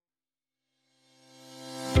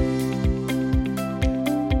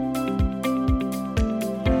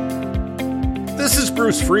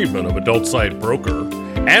Bruce Friedman of Adult Site Broker,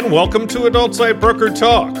 and welcome to Adult Site Broker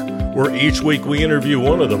Talk, where each week we interview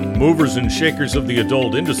one of the movers and shakers of the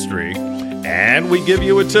adult industry, and we give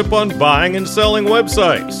you a tip on buying and selling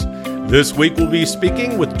websites. This week we'll be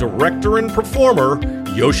speaking with director and performer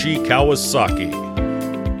Yoshi Kawasaki.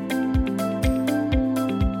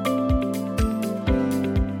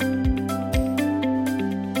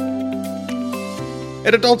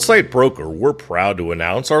 At Adult Site Broker, we're proud to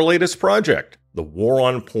announce our latest project,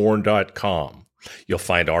 thewaronporn.com. You'll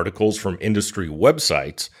find articles from industry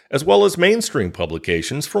websites, as well as mainstream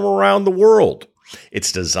publications from around the world.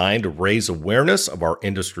 It's designed to raise awareness of our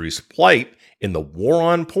industry's plight in the war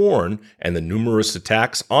on porn and the numerous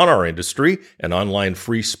attacks on our industry and online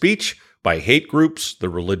free speech by hate groups, the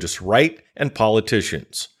religious right, and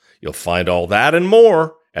politicians. You'll find all that and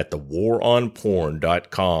more at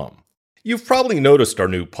thewaronporn.com. You've probably noticed our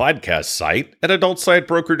new podcast site at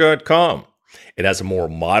adultsitebroker.com. It has a more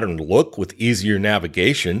modern look with easier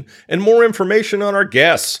navigation and more information on our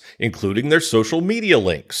guests, including their social media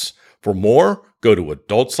links. For more, go to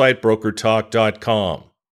adultsitebrokertalk.com.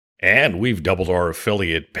 And we've doubled our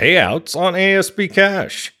affiliate payouts on ASB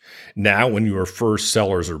Cash. Now, when you refer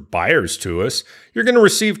sellers or buyers to us, you're going to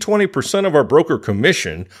receive 20% of our broker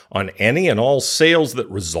commission on any and all sales that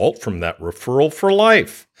result from that referral for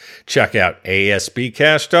life. Check out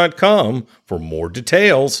asbcash.com for more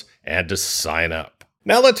details and to sign up.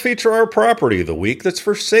 Now let's feature our property of the week that's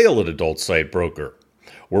for sale at Adult Site Broker.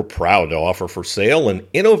 We're proud to offer for sale an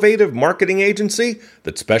innovative marketing agency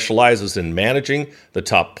that specializes in managing the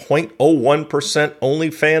top 0.01%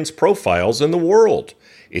 OnlyFans profiles in the world.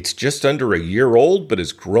 It's just under a year old, but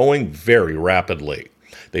is growing very rapidly.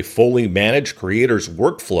 They fully manage creators'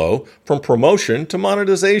 workflow from promotion to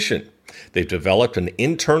monetization. They've developed an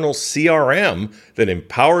internal CRM that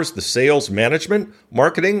empowers the sales management,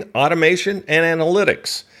 marketing, automation, and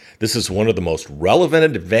analytics. This is one of the most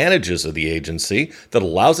relevant advantages of the agency that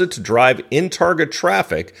allows it to drive in-target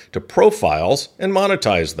traffic to profiles and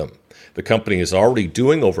monetize them. The company is already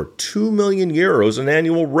doing over 2 million euros in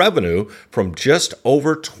annual revenue from just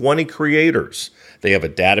over 20 creators. They have a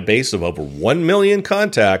database of over 1 million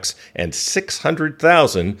contacts and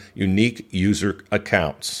 600,000 unique user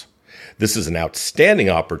accounts. This is an outstanding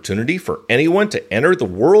opportunity for anyone to enter the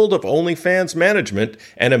world of OnlyFans management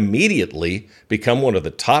and immediately become one of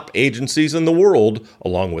the top agencies in the world,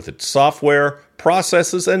 along with its software,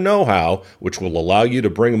 processes, and know-how, which will allow you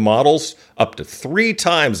to bring models up to 3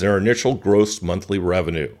 times their initial gross monthly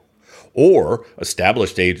revenue. Or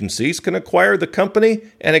established agencies can acquire the company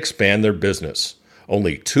and expand their business.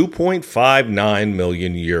 Only 2.59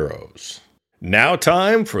 million euros. Now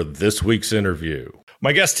time for this week's interview.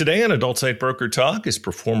 My guest today on Adult Site Broker Talk is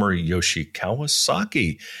performer Yoshi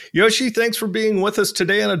Kawasaki. Yoshi, thanks for being with us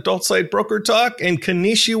today on Adult Site Broker Talk, and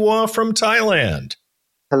konnichiwa from Thailand.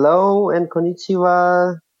 Hello and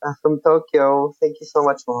konnichiwa from Tokyo. Thank you so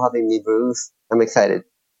much for having me, Bruce. I'm excited.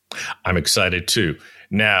 I'm excited too.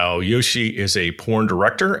 Now, Yoshi is a porn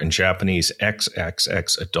director and Japanese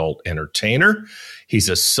XXX adult entertainer. He's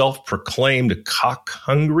a self-proclaimed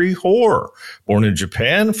cock-hungry whore. Born in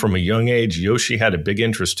Japan, from a young age, Yoshi had a big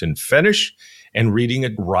interest in fetish and reading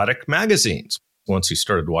erotic magazines. Once he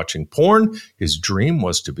started watching porn, his dream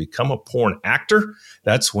was to become a porn actor.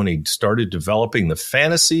 That's when he started developing the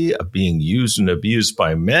fantasy of being used and abused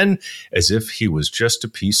by men as if he was just a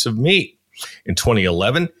piece of meat. In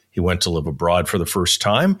 2011, he went to live abroad for the first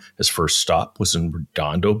time. His first stop was in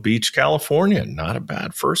Redondo Beach, California. Not a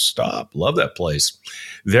bad first stop. Love that place.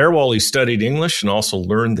 There, while he studied English and also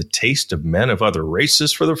learned the taste of men of other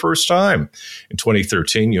races for the first time. In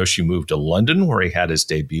 2013, Yoshi moved to London, where he had his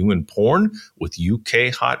debut in porn with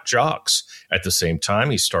UK hot jocks. At the same time,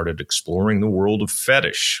 he started exploring the world of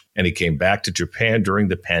fetish. And he came back to Japan during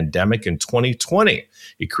the pandemic in 2020.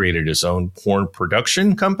 He created his own porn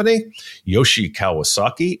production company, Yoshi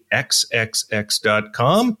Kawasaki,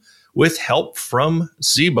 XXX.com, with help from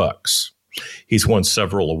Z-Bucks. He's won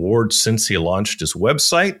several awards since he launched his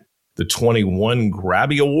website, the 21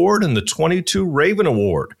 Grabby Award and the 22 Raven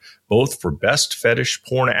Award, both for Best Fetish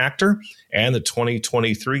Porn Actor, and the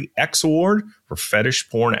 2023 X Award for Fetish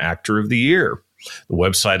Porn Actor of the Year. The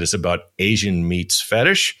website is about Asian meets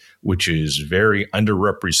fetish, which is very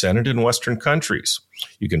underrepresented in Western countries.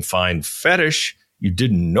 You can find fetish you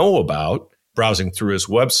didn't know about browsing through his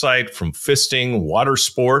website, from fisting, water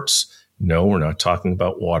sports. No, we're not talking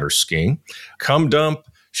about water skiing. Cum dump,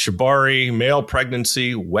 shibari, male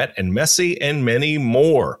pregnancy, wet and messy, and many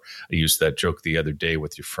more. I used that joke the other day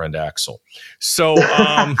with your friend Axel. So,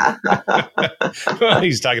 well,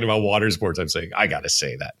 he's talking about water sports. I'm saying, I got to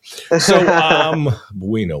say that. So,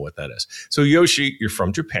 we know what that is. So, Yoshi, you're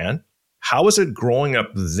from Japan. How was it growing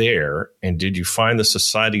up there? And did you find the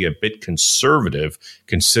society a bit conservative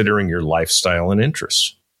considering your lifestyle and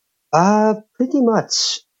interests? Pretty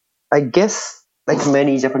much. I guess like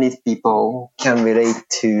many Japanese people can relate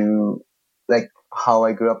to like how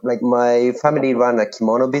I grew up. Like my family ran a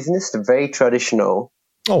kimono business, very traditional.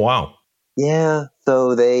 Oh, wow. Yeah,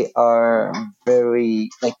 so they are very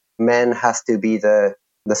like man has to be the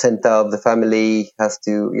center of the family, has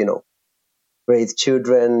to, raise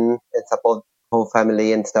children and support whole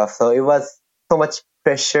family and stuff. So it was so much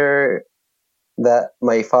pressure that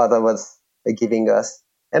my father was giving us.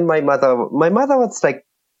 And my mother was like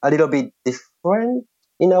a little bit different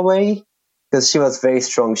in a way because she was very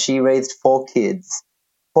strong. She raised 4 kids,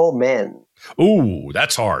 4 men. Ooh,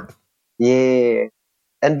 that's hard. Yeah.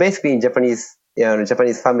 And basically in Japanese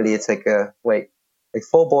family, it's like like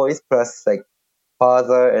 4 boys plus like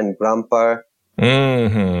father and grandpa,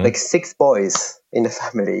 like 6 boys in the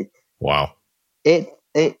family. Wow.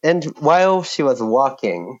 And while she was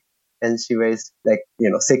working, and she raised like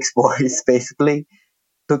 6 boys basically,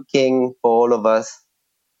 cooking for all of us.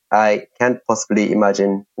 I can't possibly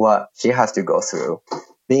imagine what she has to go through,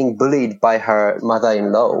 being bullied by her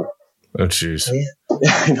mother-in-law. Oh, jeez.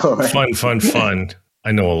 Yeah, I know, right? Fun.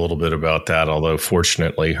 I know a little bit about that, although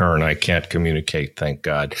fortunately her and I can't communicate, thank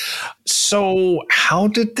God. So how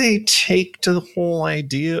did they take to the whole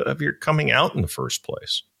idea of your coming out in the first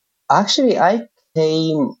place? Actually, I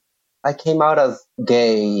came out as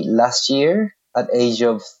gay last year at age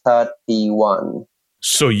of 31.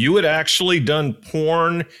 So you had actually done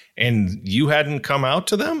porn and you hadn't come out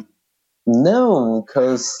to them? No,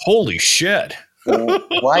 because Holy shit.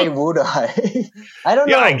 why would I? I don't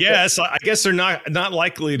know. I guess they're not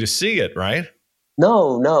likely to see it, right?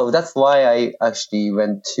 No. That's why I actually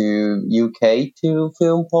went to UK to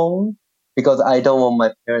film porn, because I don't want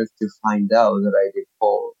my parents to find out that I did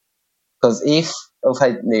porn. Because if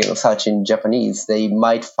I search in Japanese, they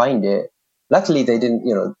might find it. Luckily, they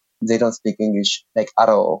didn't. They don't speak English like at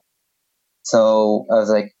all. So I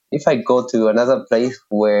was like, if I go to another place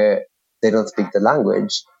where they don't speak the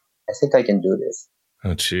language, I think I can do this. Oh,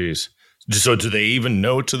 jeez. So do they even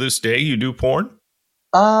know to this day you do porn?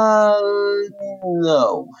 No,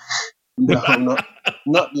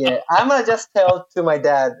 not yet. I'm gonna just tell to my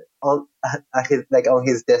dad on his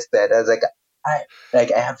deathbed. I was like,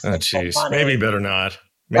 I have sex for money. Maybe better not.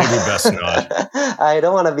 Maybe best not. I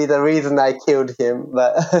don't want to be the reason I killed him,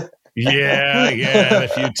 but yeah.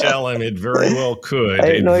 If you tell him, it very well could.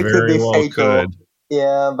 I know it could be well fatal.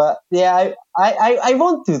 Yeah, but yeah, I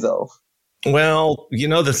want to though. Well,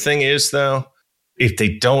 the thing is though, if they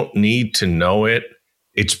don't need to know it,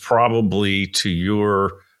 it's probably to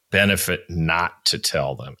your benefit not to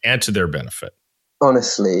tell them, and to their benefit.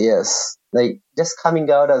 Honestly, yes. Like just coming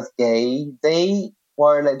out as gay, they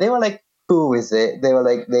were like cool with it. They were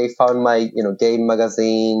like, they found my gay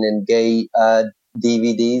magazine and gay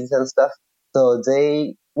DVDs and stuff. So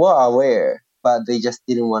they were aware, but they just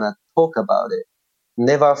didn't want to talk about it.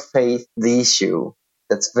 Never faced the issue.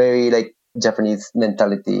 That's very like Japanese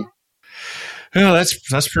mentality. Yeah,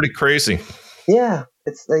 that's pretty crazy. Yeah,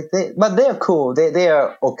 it's like but they are cool. They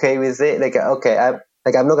are okay with it. Like, okay, I'm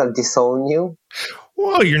not gonna disown you.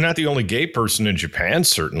 Well, you're not the only gay person in Japan,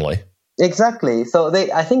 certainly. Exactly. So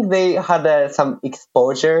I think they had some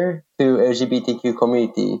exposure to LGBTQ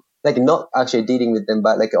community, like not actually dealing with them,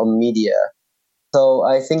 but like on media. So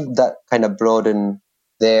I think that kind of broadened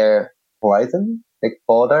their horizon, like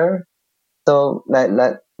border. So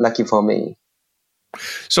lucky for me.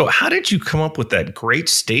 So how did you come up with that great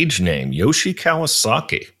stage name, Yoshi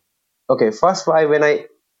Kawasaki? Okay, first when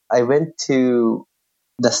I went to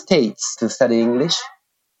the States to study English,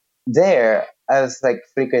 there I was like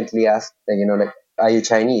frequently asked, like, are you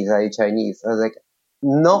Chinese? Are you Chinese? I was like,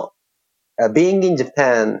 no. Being in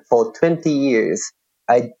Japan for 20 years,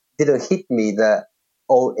 I didn't hit me that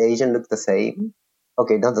all Asian look the same.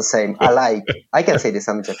 Okay, not the same. I can say this,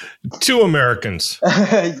 I'm Japanese. 2 Americans.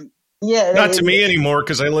 Yeah. Not to me anymore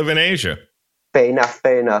because I live in Asia. Fair enough.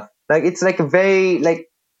 Like, it's like very, like,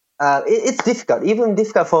 it's difficult, even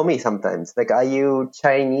difficult for me sometimes. Like, are you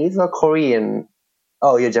Chinese or Korean?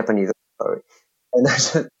 Oh, you're Japanese. Sorry. And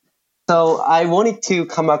so I wanted to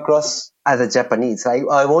come across as a Japanese.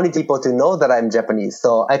 I wanted people to know that I'm Japanese.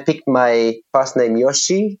 So I picked my first name,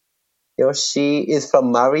 Yoshi. Yoshi is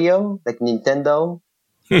from Mario, like Nintendo.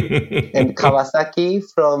 And Kawasaki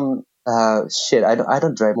from Shit, I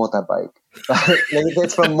don't drive motorbike. Maybe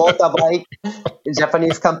it's from motorbike,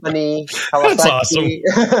 Japanese company, That's awesome.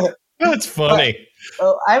 Kawasaki. That's But funny.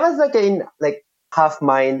 I was like in like half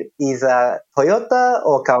mind is Toyota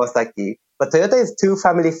or Kawasaki. But Toyota is too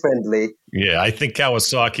family friendly. Yeah, I think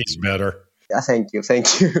Kawasaki's better. Yeah, thank you,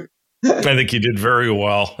 thank you. I think you did very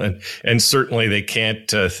well, and certainly they can't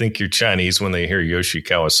think you're Chinese when they hear Yoshi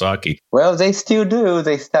Kawasaki. Well, they still do.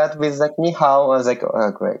 They start with like ni hao. I was like,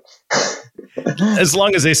 oh, great. As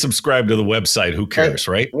long as they subscribe to the website, who cares,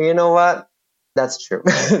 right? You know what? That's true.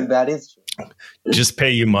 That is true. Just pay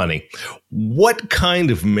you money. What kind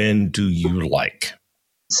of men do you like?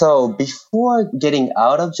 So before getting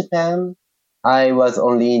out of Japan, I was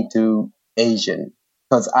only into Asian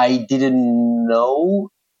because I didn't know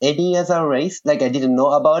any other race. Like I didn't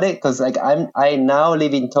know about it because like I now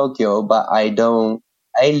live in Tokyo, but I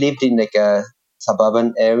lived in like a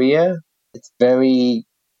suburban area. It's very,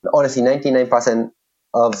 honestly, 99%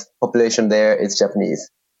 of population there is Japanese.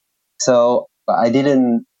 So but I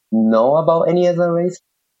didn't know about any other race.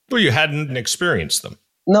 Well, you hadn't experienced them.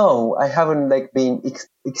 No, I haven't like been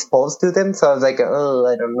exposed to them, so I was like, oh,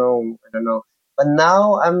 I don't know. But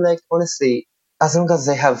now I'm like, honestly, as long as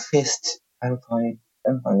they have fist, I'm fine.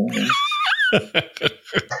 I'm fine.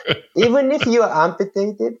 Even if you are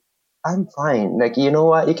amputated, I'm fine. Like, you know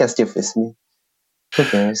what? You can still fist me. Who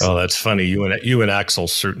cares? Oh, that's funny. You and Axel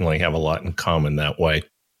certainly have a lot in common that way.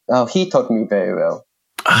 Oh, he taught me very well.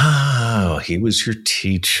 Oh, he was your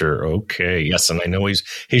teacher. Okay, yes, and I know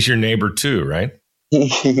he's your neighbor too, right?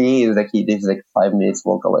 He lives like 5 minutes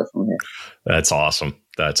walk away from here. That's awesome.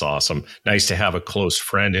 That's awesome. Nice to have a close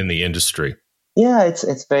friend in the industry. Yeah,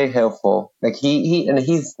 it's very helpful. Like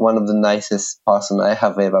he's one of the nicest person I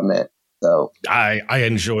have ever met. So I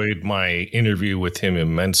enjoyed my interview with him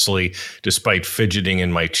immensely, despite fidgeting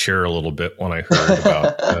in my chair a little bit when I heard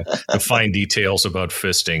about the fine details about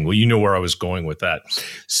fisting. Well, you know where I was going with that.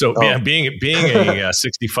 So, yeah, being a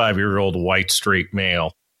 65-year-old white straight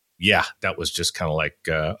male, yeah, that was just kind of like,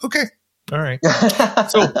 okay, all right.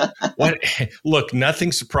 So, look,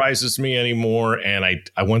 nothing surprises me anymore. And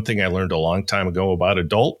one thing I learned a long time ago about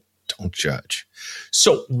adult, don't judge.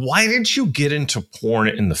 So why did you get into porn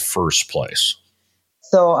in the first place?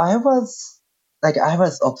 So I was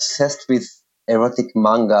obsessed with erotic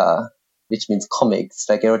manga, which means comics,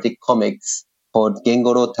 like erotic comics called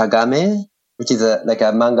Gengoro Tagame, which is a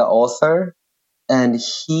manga author. And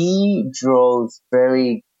he draws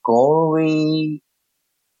very gory,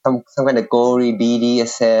 some kind of gory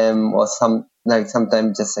BDSM or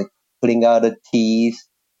sometimes just like pulling out the teeth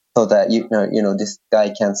so that you know this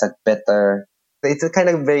guy can suck better. It's a kind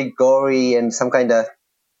of very gory and some kind of,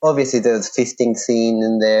 obviously there's fisting scene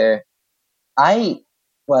in there. I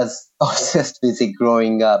was obsessed with it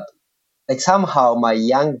growing up. Like somehow my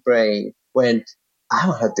young brain went, I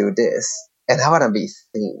want to do this and I want to be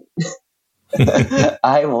seen.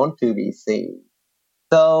 I want to be seen.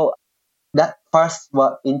 So that first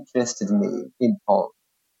what interested me in porn.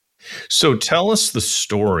 So tell us the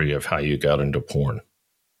story of how you got into porn.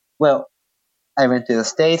 Well, I went to the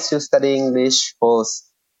States to study English for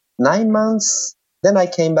 9 months. Then I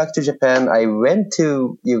came back to Japan. I went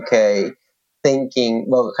to UK thinking,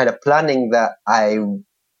 well, kind of planning that I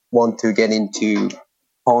want to get into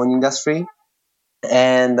porn industry.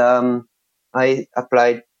 And I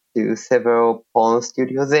applied to several porn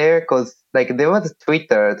studios there because like there was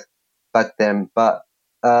Twitter back then, but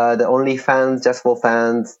the OnlyFans, just for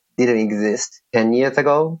fans, didn't exist 10 years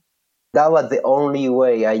ago. That was the only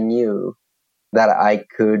way I knew that I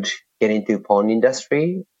could get into porn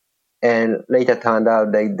industry, and later turned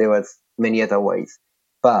out like there was many other ways.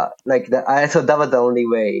 But I thought that was the only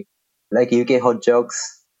way. Like UK Hot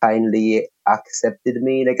Jokes kindly accepted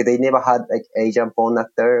me. Like they never had like Asian porn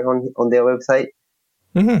actor on their website.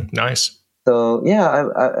 Mm-hmm. Nice. So yeah,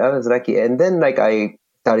 I was lucky, and then like I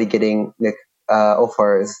started getting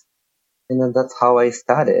offers, and then that's how I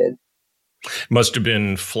started. Must have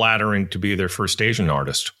been flattering to be their first Asian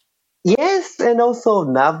artist. Yes, and also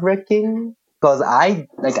nerve-wracking because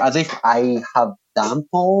as if I have done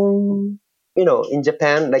porn, in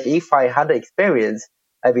Japan. Like if I had the experience,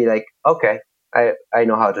 I'd be like, okay, I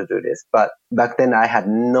know how to do this. But back then I had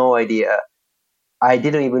no idea. I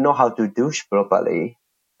didn't even know how to douche properly,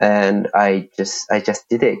 and I just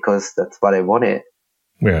did it because that's what I wanted.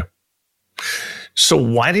 Yeah. So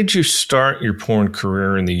why did you start your porn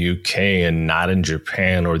career in the UK and not in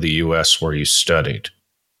Japan or the US where you studied?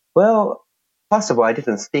 Well, first of all, I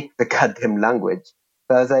didn't speak the goddamn language.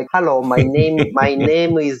 So I was like, hello, my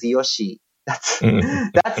name is Yoshi. That's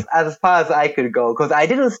as far as I could go because I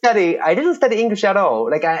didn't study English at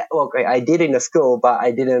all. Like I did in the school, but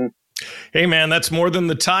I didn't. Hey, man, that's more than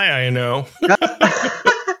the tie I know.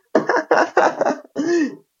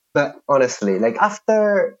 But honestly, like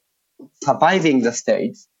after surviving the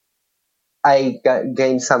States,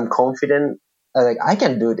 gained some confidence. Like I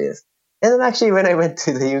can do this. And then actually, when I went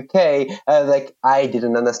to the UK, like I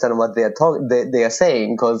didn't understand what they are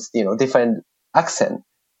saying because different accent.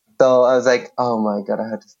 So I was like, oh my god, I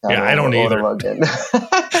had to start Yeah, I don't all either. over again.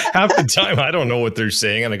 Half the time, I don't know what they're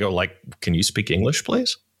saying, and I go like, "Can you speak English,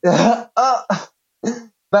 please?" Uh,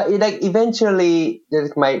 but like eventually,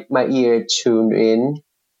 like, my ear tuned in,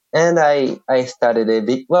 and I started a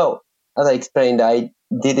bit. Well, as I explained, I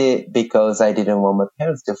did it because I didn't want my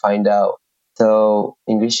parents to find out. So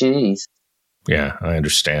English it is. Yeah, I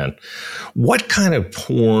understand. What kind of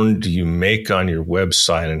porn do you make on your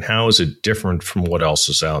website, and how is it different from what else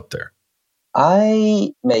is out there?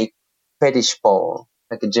 I make fetish porn,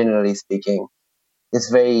 like generally speaking.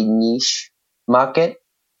 It's very niche market,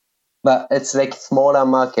 but it's like smaller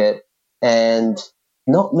market, and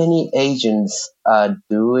not many agents are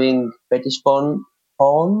doing fetish porn.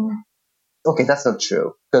 Okay, that's not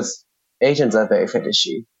true because Asians are very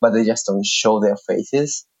fetishy, but they just don't show their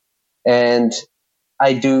faces. And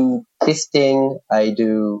I do fisting, I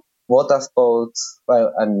do water sports.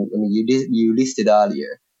 Well, you listed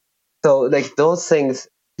earlier. So like those things,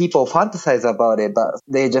 people fantasize about it, but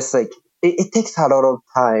they just like it takes a lot of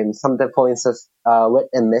time. Sometimes, for instance, wet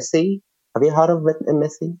and messy. Have you heard of wet and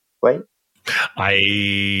messy? Right?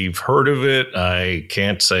 I've heard of it. I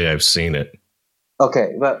can't say I've seen it.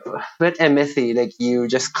 Okay, but wet and messy, like you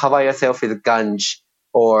just cover yourself with ganj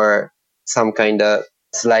or some kind of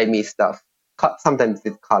slimy stuff, sometimes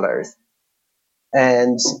with colors.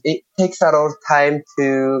 And it takes a lot of time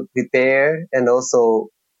to prepare, and also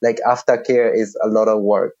like aftercare is a lot of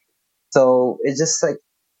work. So it's just like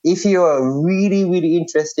if you are really, really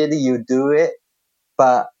interested, you do it,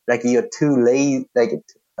 but like you're too lazy, like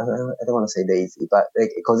I don't want to say lazy, but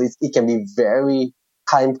like because it can be very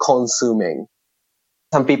time consuming.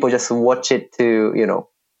 Some people just watch it to,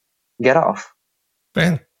 get off.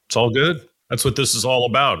 Man, it's all good. That's what this is all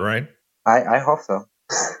about, right? I hope so.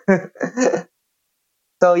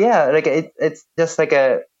 So yeah, like it's just like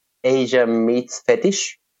a Asia meets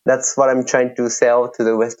fetish. That's what I'm trying to sell to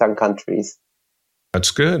the Western countries.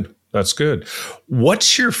 That's good. That's good.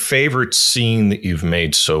 What's your favorite scene that you've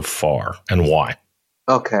made so far, and why?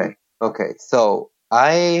 Okay. So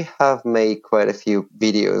I have made quite a few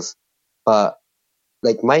videos, but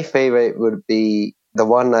like my favorite would be the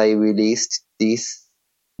one I released this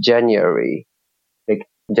January, like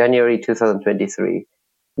January 2023.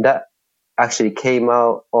 That actually came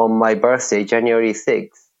out on my birthday, January 6th.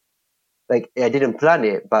 Like I didn't plan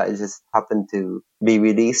it, but it just happened to be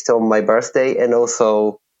released on my birthday. And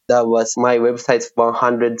also that was my website's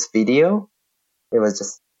 100th video. It was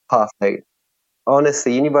just perfect.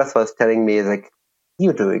 Honestly, Universe was telling me like,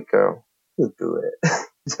 you do it, girl. You do it.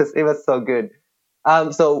 It was so good.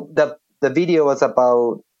 So the video was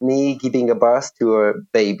about me giving a birth to a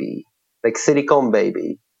baby, like silicone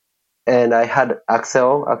baby. And I had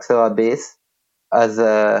Axel Abyss as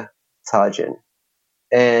a surgeon.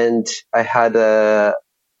 And I had a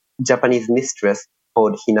Japanese mistress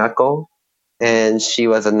called Hinako, and she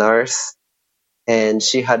was a nurse, and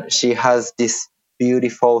she has this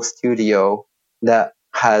beautiful studio that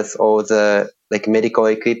has all the like medical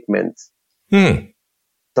equipment. Hmm.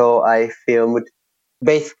 So I filmed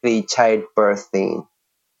basically childbirth thing.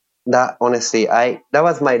 That honestly, that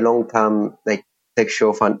was my long term like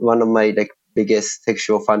one of my like biggest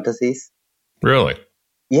sexual fantasies. Really?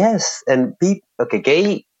 Yes, and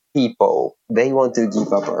gay people, they want to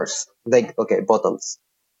give a birth. Like, okay, bottoms.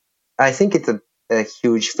 I think it's a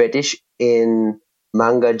huge fetish in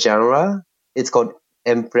manga genre. It's called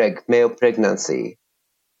male pregnancy.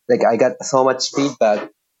 Like, I got so much feedback.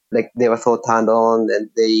 Like, they were so turned on and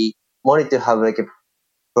they wanted to have like a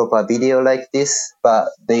proper video like this, but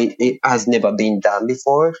it has never been done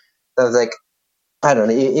before. So I was like, I don't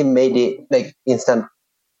know, it made it like instant,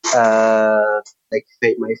 like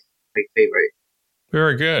my favorite.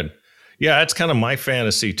 Very good. Yeah, that's kind of my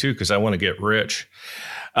fantasy too, because I want to get rich.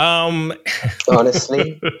 Um,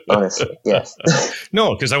 Honestly, yes.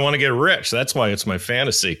 no, because I want to get rich. That's why it's my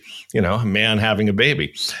fantasy. A man having a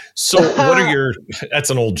baby. So, what are your? That's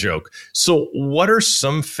an old joke. So, what are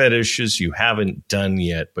some fetishes you haven't done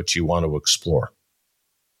yet, but you want to explore?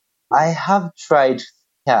 I have tried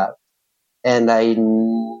cat, and I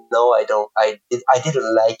know I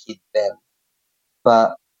didn't like it then,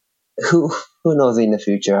 but who who knows in the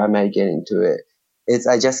future I might get into it.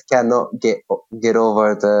 I just cannot get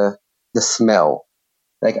over the smell.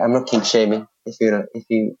 Like I'm not kink shaming. If you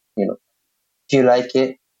like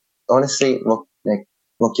it, honestly, rock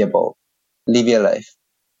your boat, live your life.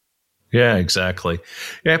 Yeah, exactly.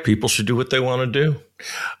 Yeah, people should do what they want to do.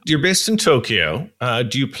 You're based in Tokyo.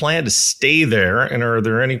 Do you plan to stay there? And are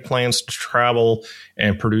there any plans to travel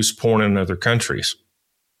and produce porn in other countries?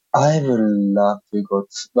 I would love to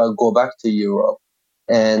go back to Europe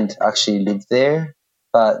and actually live there,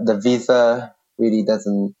 but the visa really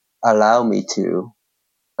doesn't allow me to,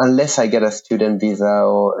 unless I get a student visa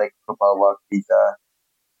or like proper work visa.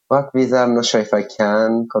 Work visa, I'm not sure if I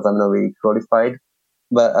can because I'm not really qualified.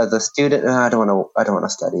 But as a student, I don't want to. I don't want to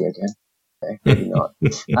study again. Okay, maybe not.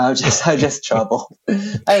 I'll just travel.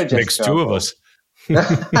 I'll just Makes two of travel. us.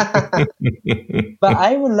 But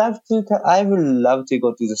I would love to. I would love to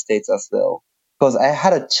go to the States as well because I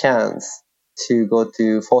had a chance to go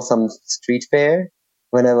to for some street fair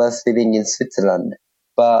when I was living in Switzerland.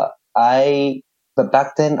 But but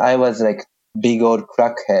back then I was like big old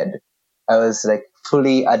crackhead. I was like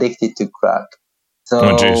fully addicted to crack.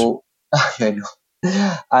 Oh, geez. So I know.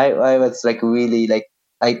 I was like really like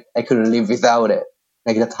I couldn't live without it.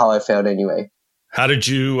 Like that's how I felt anyway. How did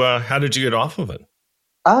you get off of it?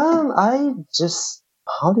 I just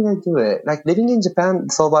how did I do it? Like living in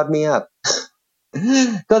Japan sobered me up.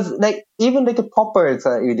 Because like even like poppers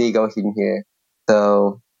are illegal in here.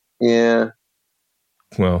 So yeah.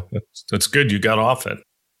 Well, that's good. You got off it.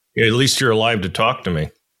 Yeah, at least you're alive to talk to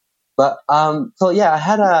me. But so yeah, I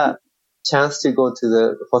had a chance to go to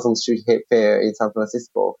the Folsom Street Fair in San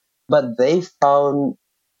Francisco, but they found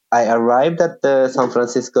I arrived at the San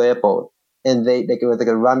Francisco airport and they like it was like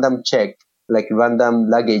a random check, like random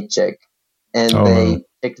luggage check, and Oh no,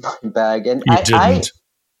 they checked my bag and you didn't.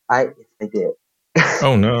 I did.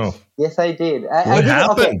 Oh no, Yes, I did. I what didn't.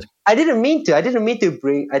 Okay, happened? I didn't mean to. I didn't mean to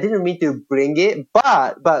bring. I didn't mean to bring it.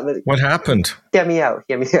 But What happened? hear me out.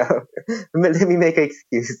 Hear me out. Let me make an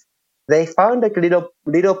excuse. They found like a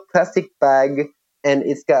little plastic bag, and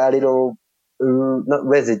it's got a little not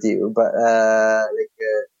residue, but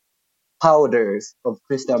powders of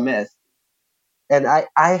crystal meth. And I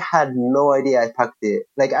had no idea I packed it.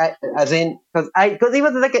 Like as in, cause it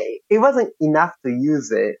was like, it wasn't enough to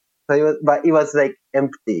use it. So but it was like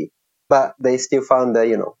empty, but they still found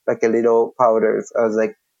like a little powders. I was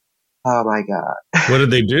like, oh my God. What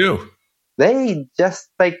did they do? They just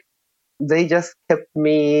kept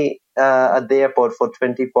me, at the airport for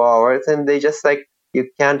 24 hours and they just like, you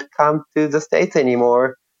can't come to the States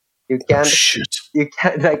anymore. You Oh can't, shit! you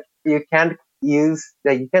can't you can't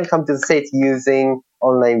come to the States using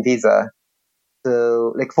online visa.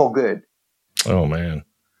 So like for good. Oh man,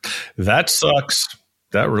 that sucks.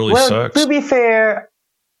 That really Well, sucks. to be fair,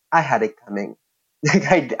 I had it coming.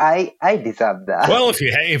 Like I deserve that. Well,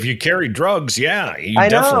 if you carry drugs, yeah, you I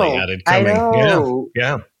definitely know. had it I coming. Yeah, know.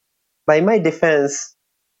 yeah, By my defense,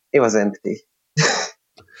 it was empty.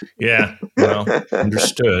 yeah. Well,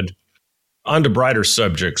 understood. On to brighter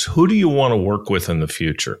subjects. Who do you want to work with in the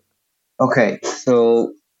future? Okay,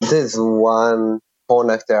 so there's one porn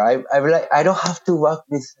actor. I don't have to work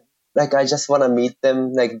with. Like I just want to meet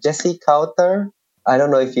them. Like Jesse Coulter. I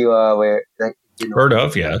don't know if you are aware. Like Heard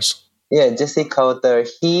of? Yes. Yeah, Jesse Coulter.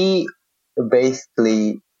 He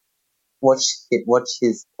basically watch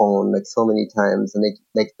his porn like so many times, and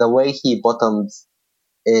like the way he bottoms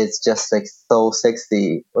is just like so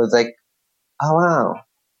sexy. It was like, oh wow,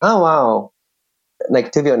 oh wow.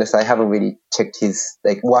 Like to be honest, I haven't really checked his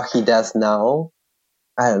like what he does now.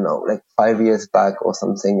 I don't know, like 5 years back or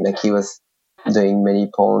something. Like he was doing many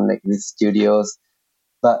porn like with studios.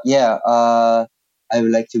 But yeah, I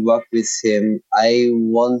would like to work with him. I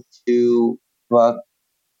want to work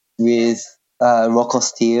with Rocco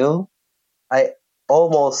Steele. I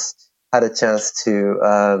almost had a chance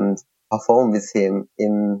to perform with him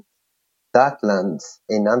in Darklands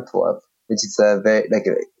in Antwerp, which is a very like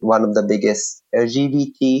one of the biggest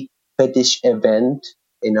LGBT fetish event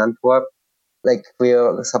in Antwerp. Like we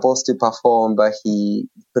were supposed to perform, but he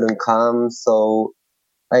couldn't come, so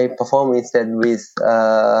I performed instead with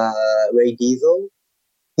Ray Diesel.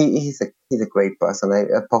 He's a great person.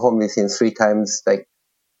 I performed with him 3 times, like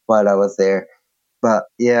while I was there. But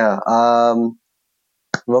yeah,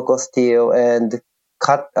 Rocco Steele and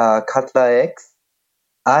Cutler X.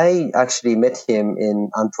 I actually met him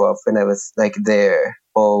in Antwerp when I was like there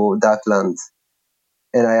for Darklands,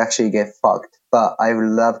 and I actually get fucked. But I would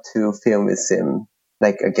love to film with him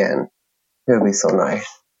like again. It would be so nice.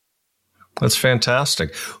 That's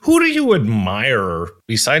fantastic. Who do you admire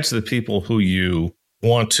besides the people who you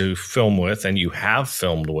want to film with and you have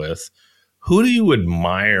filmed with? Who do you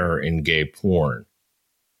admire in gay porn?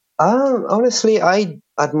 Honestly, I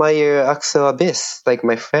admire Axel Abyss, like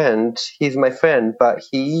my friend. He's my friend, but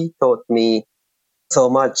he taught me so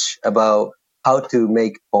much about how to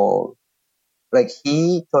make phone. Like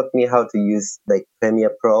he taught me how to use like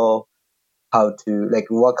Premiere Pro, how to like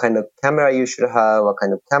what kind of camera you should have, what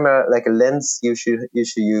kind of camera like a lens you should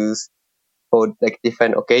use for like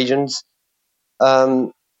different occasions.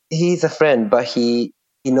 Um, he's a friend, but he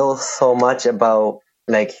knows so much about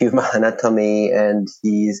like human anatomy, and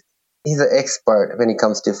he's an expert when it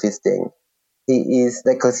comes to fisting. He is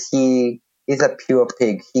like because he is a pure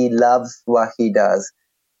pig. He loves what he does,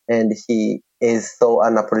 and he is so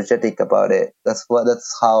unapologetic about it. That's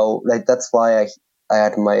why I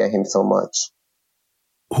admire him so much.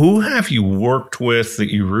 Who have you worked with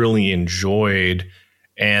that you really enjoyed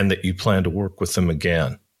and that you plan to work with them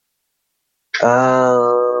again?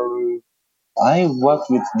 I worked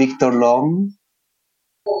with Victor Lom.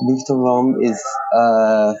 Victor Lom is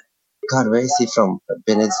God, where is he from?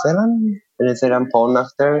 Venezuelan porn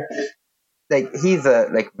actor. Like he's a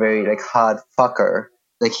like very like hard fucker.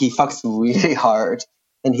 Like he fucks really hard,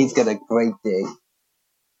 and he's got a great dick.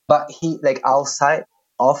 But he like outside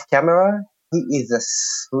off camera, he is the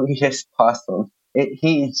sweetest person.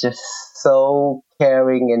 He is just so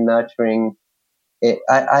caring and nurturing.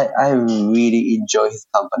 I really enjoy his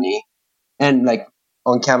company. And like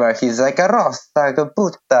on camera, he's like a rosta, a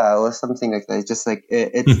puta, or something like that. It's just like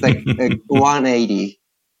it's like a 180.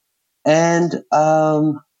 And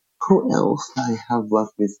who else I have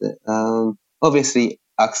worked with? Obviously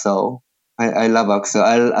Axel. I love Axel.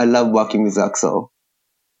 I love working with Axel.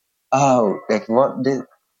 Oh, like what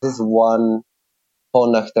this one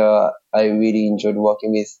porn actor I really enjoyed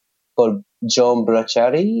working with called John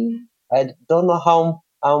Bracciari. I don't know how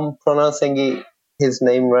I'm pronouncing his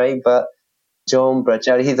name right, but John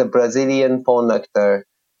Bracciari. He's a Brazilian porn actor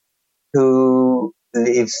who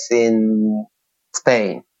lives in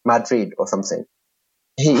Spain, Madrid or something.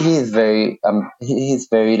 He is very he's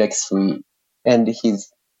very like sweet, and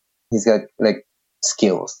he's got like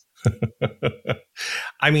skills.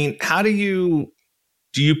 I mean, how do you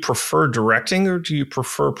prefer directing or do you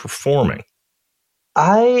prefer performing?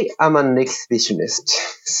 I am an exhibitionist,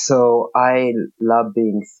 so I love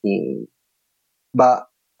being seen. But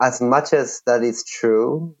as much as that is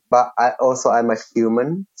true, but I'm a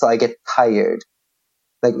human, so I get tired.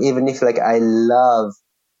 Like even if like I love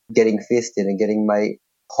getting fisted and getting my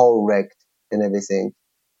hole wrecked and everything,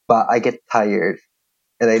 but I get tired,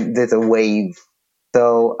 and there's a wave.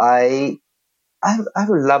 So I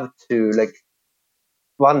would love to like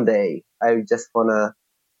one day I just wanna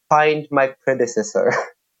find my predecessor,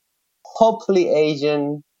 hopefully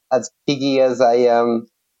Asian, as piggy as I am,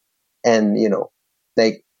 and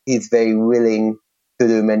like he's very willing to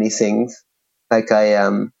do many things like I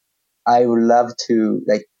am. I would love to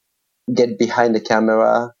like get behind the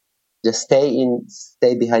camera, just stay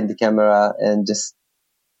behind the camera and just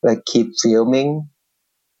like keep filming.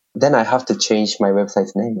 Then I have to change my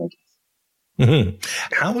website's name, I guess.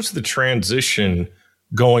 Mm-hmm. How was the transition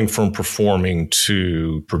going from performing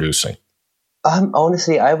to producing?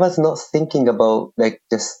 Honestly, I was not thinking about like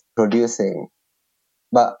just producing,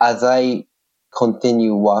 but as I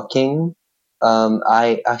continue working,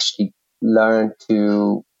 I actually learned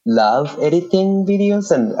to love editing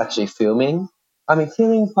videos and actually filming. I mean,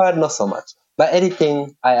 filming part not so much, but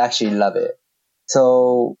editing I actually love it.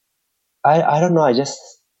 So I don't know. I just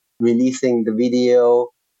releasing the video.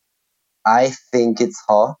 I think it's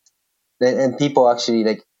hot, and people actually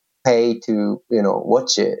like pay to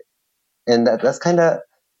watch it, and that's kind of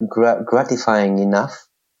gratifying enough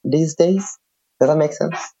these days. Does that make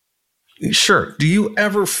sense? Sure. Do you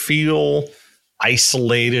ever feel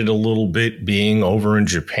isolated a little bit being over in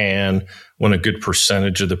Japan when a good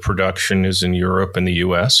percentage of the production is in Europe and the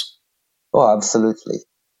US? Oh, absolutely.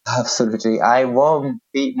 Absolutely. I want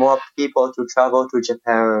more people to travel to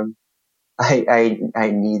Japan. I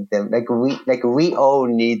need them. Like we all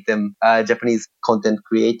need them. Japanese content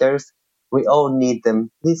creators. We all need them.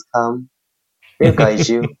 Please come. We'll guide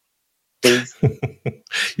you. Please.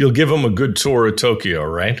 You'll give them a good tour of Tokyo,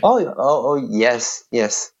 right? Oh, yes,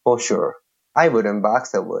 yes, for sure. I wouldn't, but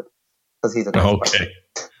Axel would, because he's a nice person.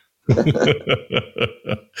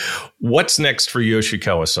 Okay. What's next for Yoshi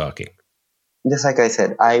Kawasaki? Just like I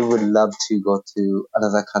said, I would love to go to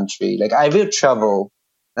another country. Like I will travel.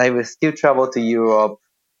 I will still travel to Europe.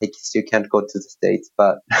 I still can't go to the States,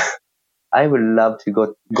 but I would love to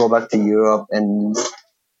go back to Europe and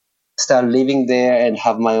start living there and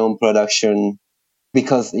have my own production.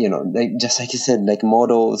 Because like just like you said, like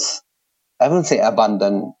models, I wouldn't say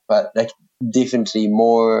abundant, but like definitely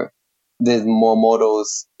more. There's more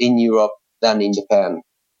models in Europe than in Japan,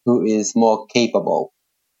 who is more capable.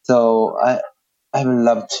 So I would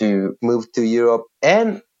love to move to Europe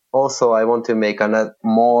and Also, I want to make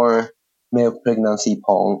more male pregnancy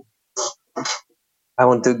porn. I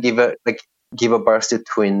want to give a birth to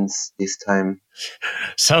twins this time.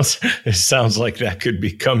 It sounds like that could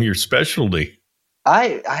become your specialty.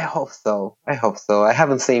 I hope so. I hope so. I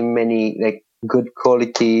haven't seen many good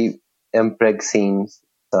quality preg scenes,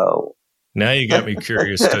 so now you got me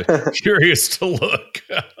curious to look.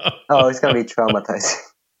 Oh, it's gonna be traumatizing.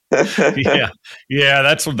 yeah.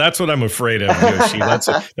 That's what I'm afraid of, Yoshi.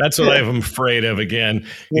 That's what I'm afraid of. Again,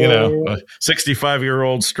 you know, a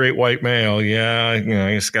 65-year-old straight white male. Yeah, you know,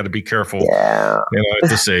 you just got to be careful. Yeah, you know, at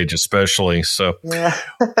this age, especially. So, yeah.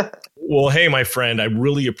 Well, hey, my friend, I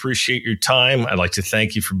really appreciate your time. I'd like to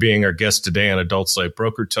thank you for being our guest today on Adult Site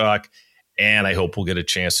Broker Talk, and I hope we'll get a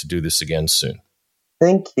chance to do this again soon.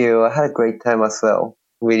 Thank you. I had a great time as well.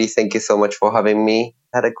 Really, thank you so much for having me.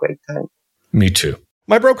 I had a great time. Me too.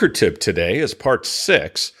 My broker tip today is part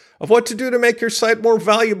 6 of what to do to make your site more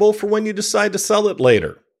valuable for when you decide to sell it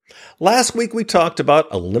later. Last week, we talked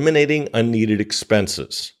about eliminating unneeded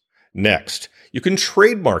expenses. Next, you can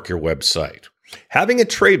trademark your website. Having a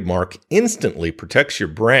trademark instantly protects your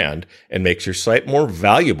brand and makes your site more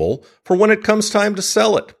valuable for when it comes time to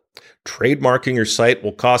sell it. Trademarking your site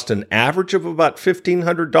will cost an average of about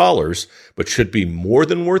 $1,500, but should be more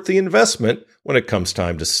than worth the investment when it comes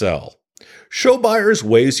time to sell. Show buyers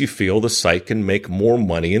ways you feel the site can make more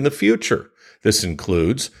money in the future. This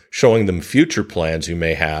includes showing them future plans you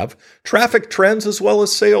may have, traffic trends, as well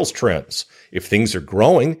as sales trends. If things are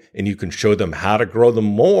growing and you can show them how to grow them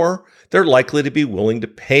more, they're likely to be willing to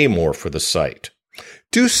pay more for the site.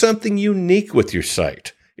 Do something unique with your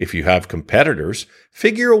site. If you have competitors,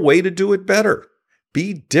 figure a way to do it better.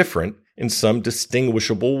 Be different in some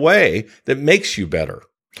distinguishable way that makes you better.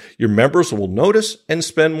 Your members will notice and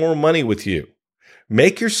spend more money with you.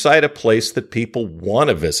 Make your site a place that people want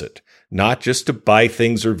to visit, not just to buy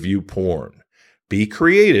things or view porn. Be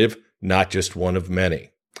creative, not just one of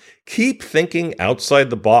many. Keep thinking outside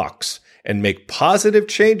the box and make positive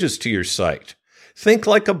changes to your site. Think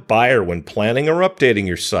like a buyer when planning or updating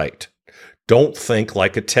your site. Don't think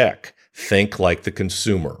like a tech. Think like the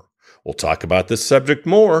consumer. We'll talk about this subject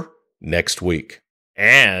more next week.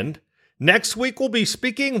 And next week, we'll be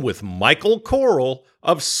speaking with Michael Coral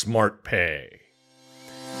of SmartPay.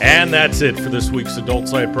 And that's it for this week's Adult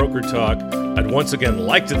Site Broker Talk. I'd once again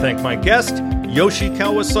like to thank my guest, Yoshi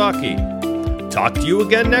Kawasaki. Talk to you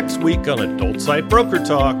again next week on Adult Site Broker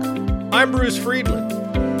Talk. I'm Bruce Friedland.